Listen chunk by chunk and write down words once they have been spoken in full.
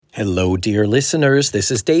Hello, dear listeners.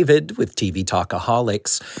 This is David with TV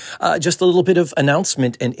Talkaholics. Just a little bit of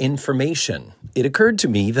announcement and information. It occurred to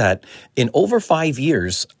me that in over 5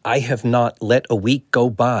 years, I have not let a week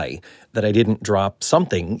go by that I didn't drop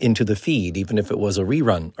something into the feed, even if it was a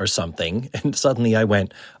rerun or something. And suddenly I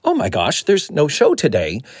went, oh my gosh, there's no show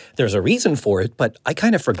today. There's a reason for it, but I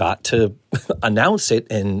kind of forgot to announce it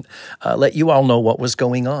and let you all know what was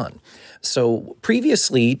going on. So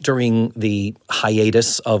previously, during the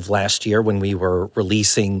hiatus of last year when we were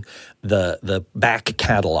releasing the back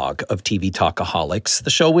catalog of TV Talkaholics,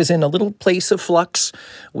 the show was in a little place of flux.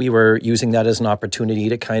 We were using that as an opportunity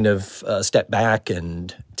to kind of step back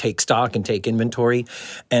and take stock and take inventory.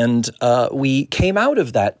 And we came out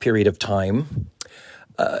of that period of time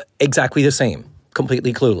exactly the same.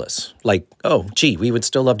 Completely clueless. Like, oh, gee, we would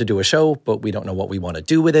still love to do a show, but we don't know what we want to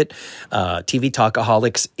do with it. TV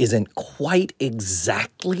Talkaholics isn't quite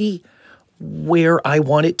exactly where I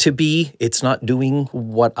want it to be. It's not doing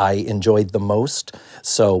what I enjoyed the most.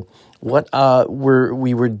 So what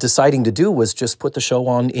we were deciding to do was just put the show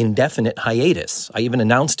on indefinite hiatus. I even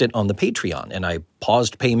announced it on the Patreon, and I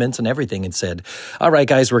paused payments and everything and said, all right,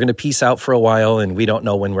 guys, we're going to peace out for a while, and we don't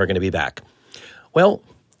know when we're going to be back. Well,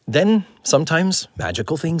 then sometimes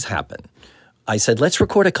magical things happen. I said, let's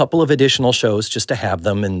record a couple of additional shows just to have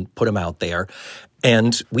them and put them out there.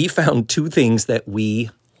 And we found two things that we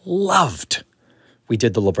loved. We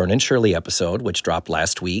did the Laverne and Shirley episode, which dropped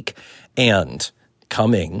last week. And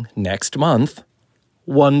coming next month,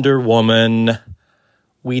 Wonder Woman.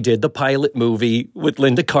 We did the pilot movie with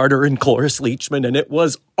Linda Carter and Cloris Leachman, and it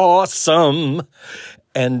was awesome.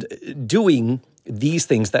 And doing these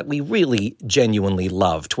things that we really genuinely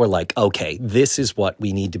loved, we're like, okay, this is what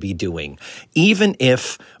we need to be doing. Even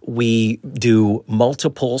if we do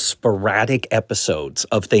multiple sporadic episodes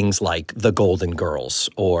of things like The Golden Girls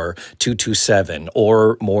or 227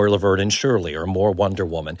 or more Laverne and Shirley or more Wonder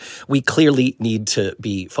Woman, we clearly need to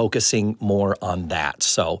be focusing more on that.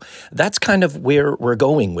 So that's kind of where we're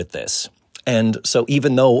going with this. And so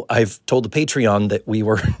even though I've told the Patreon that we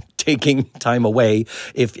were taking time away,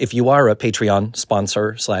 if you are a Patreon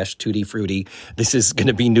sponsor / Tutti Frutti, this is going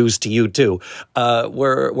to be news to you too.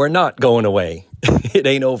 We're not going away. It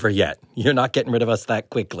ain't over yet. You're not getting rid of us that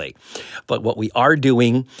quickly. But what we are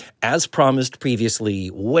doing, as promised previously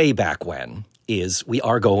way back when, is we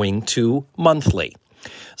are going to monthly.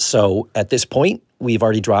 So at this point, we've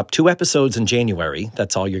already dropped 2 episodes in January.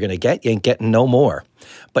 That's all you're going to get. You ain't getting no more.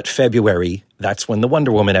 But February, that's when the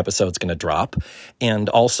Wonder Woman episode's going to drop. And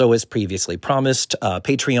also, as previously promised,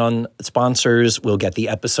 Patreon sponsors will get the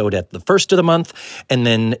episode at the first of the month. And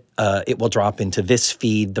then it will drop into this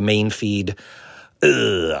feed, the main feed,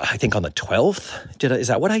 I think on the 12th. Is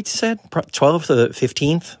that what I said? 12th or the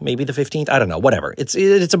 15th? Maybe the 15th? I don't know. Whatever.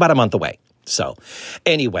 It's about a month away. So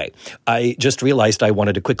anyway, I just realized I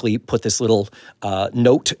wanted to quickly put this little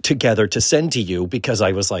note together to send to you because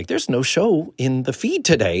I was like, there's no show in the feed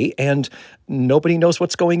today and nobody knows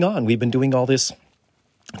what's going on. We've been doing all this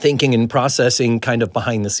thinking and processing kind of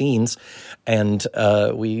behind the scenes. And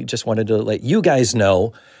we just wanted to let you guys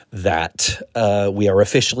know that we are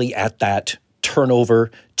officially at that turnover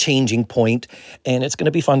changing point, and it's going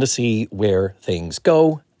to be fun to see where things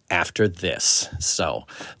go after this. So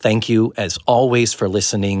thank you as always for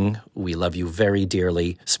listening. We love you very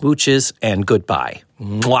dearly. Smooches and goodbye.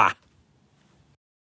 Mwah.